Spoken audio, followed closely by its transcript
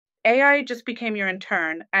AI just became your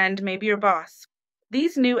intern and maybe your boss.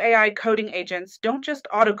 These new AI coding agents don't just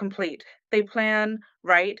autocomplete, they plan,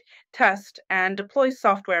 write, test, and deploy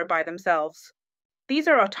software by themselves. These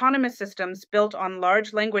are autonomous systems built on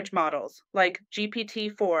large language models like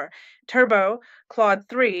GPT-4, Turbo, Claude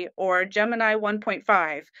 3, or Gemini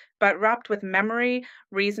 1.5, but wrapped with memory,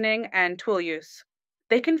 reasoning, and tool use.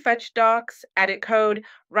 They can fetch docs, edit code,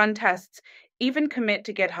 run tests, even commit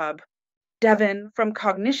to GitHub. Devin from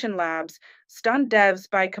Cognition Labs stunned devs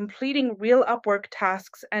by completing real Upwork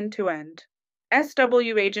tasks end to end.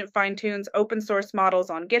 SWE-Agent fine-tunes open source models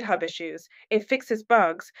on GitHub issues. It fixes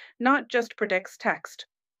bugs, not just predicts text.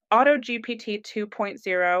 AutoGPT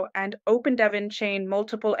 2.0 and OpenDevin chain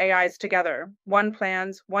multiple AIs together. One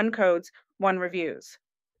plans, one codes, one reviews.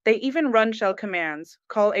 They even run shell commands,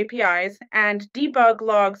 call APIs, and debug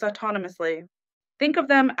logs autonomously. Think of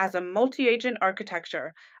them as a multi-agent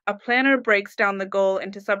architecture. A planner breaks down the goal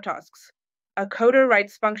into subtasks. A coder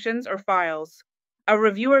writes functions or files. A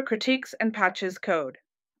reviewer critiques and patches code.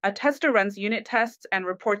 A tester runs unit tests and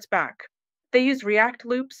reports back. They use React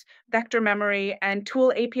loops, vector memory, and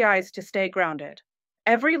tool APIs to stay grounded.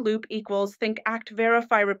 Every loop equals think, act,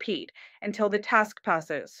 verify, repeat until the task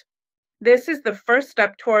passes. This is the first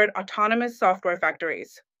step toward autonomous software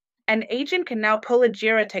factories. An agent can now pull a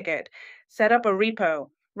Jira ticket, set up a repo,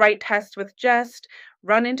 write tests with Jest,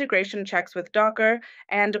 run integration checks with Docker,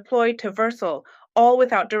 and deploy to Vercel, all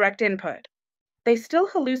without direct input. They still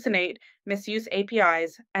hallucinate, misuse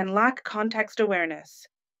APIs, and lack context awareness.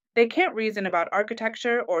 They can't reason about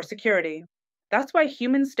architecture or security. That's why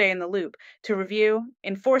humans stay in the loop to review,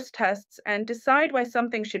 enforce tests, and decide why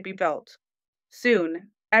something should be built.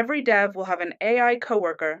 Soon, every dev will have an AI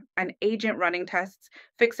coworker, an agent running tests,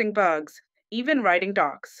 fixing bugs, even writing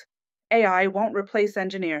docs. AI won't replace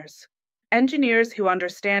engineers. Engineers who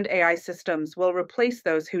understand AI systems will replace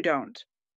those who don't.